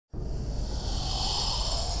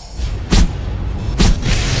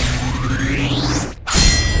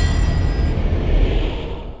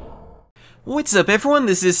What's up everyone,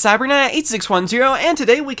 this is CyberKnight 8610, and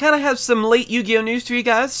today we kind of have some late Yu-Gi-Oh news for you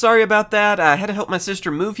guys. Sorry about that, I had to help my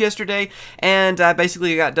sister move yesterday, and I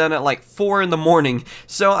basically got done at like 4 in the morning.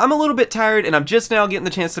 So I'm a little bit tired, and I'm just now getting the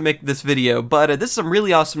chance to make this video, but this is some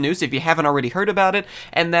really awesome news if you haven't already heard about it,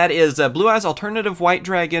 and that is Blue Eyes Alternative White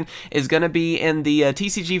Dragon is going to be in the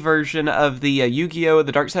TCG version of the Yu-Gi-Oh!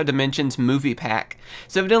 The Dark Side Dimensions movie pack.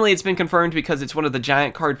 So evidently it's been confirmed because it's one of the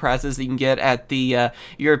giant card prizes that you can get at the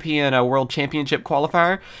European World Championship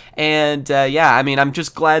qualifier, and yeah, I mean, I'm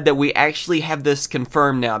just glad that we actually have this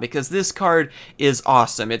confirmed now, because this card is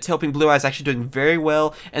awesome. It's helping Blue Eyes actually doing very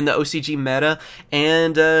well in the OCG meta,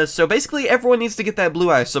 and so basically everyone needs to get that Blue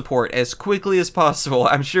Eyes support as quickly as possible.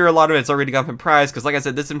 I'm sure a lot of it's already gone from prize, because like I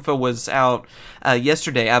said, this info was out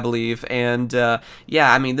yesterday, I believe, and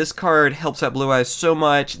yeah, I mean, this card helps out Blue Eyes so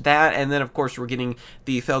much. That, and then of course we're getting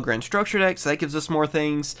the Felgrand Structure deck, so that gives us more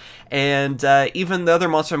things, and even the other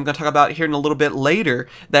monster I'm going to talk about here in a little bit later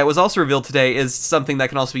that was also revealed today is something that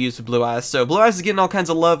can also be used with Blue Eyes. So Blue Eyes is getting all kinds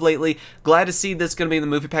of love lately. Glad to see this going to be in the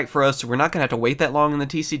movie pack for us, so we're not going to have to wait that long in the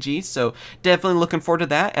TCG, so definitely looking forward to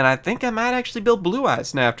that. And I think I might actually build Blue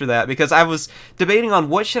Eyes now after that, because I was debating on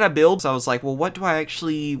what should I build, so I was like, well, what do I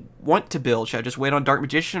actually want to build? Should I just wait on Dark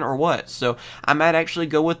Magician or what? So I might actually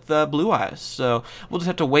go with Blue Eyes, so we'll just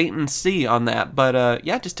have to wait and see on that. But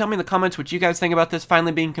yeah, just tell me in the comments what you guys think about this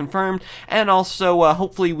finally being confirmed, and also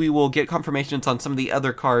hopefully we will get confirmations on some of the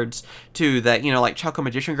other cards too, that, you know, like Choco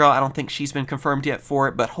Magician Girl, I don't think she's been confirmed yet for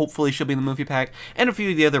it, but hopefully she'll be in the movie pack, and a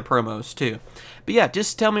few of the other promos too. But yeah,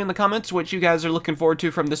 just tell me in the comments what you guys are looking forward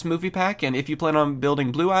to from this movie pack, and if you plan on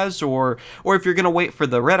building Blue Eyes, or if you're gonna wait for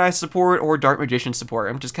the Red Eye support or Dark Magician support.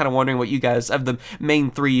 I'm just kind of wondering what you guys, of the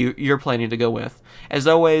main three, you're planning to go with. As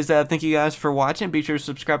always, thank you guys for watching. Be sure to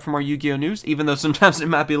subscribe for more Yu-Gi-Oh news, even though sometimes it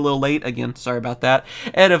might be a little late. Again, sorry about that.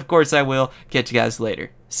 And of course I will catch you guys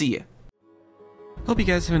later. See ya. Hope you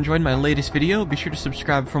guys have enjoyed my latest video. Be sure to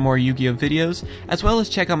subscribe for more Yu-Gi-Oh videos, as well as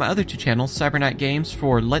check out my other two channels, CyberKnight Games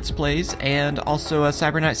for Let's Plays, and also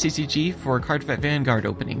CyberKnight CCG for Cardfight Vanguard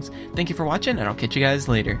openings. Thank you for watching, and I'll catch you guys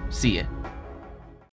later. See ya.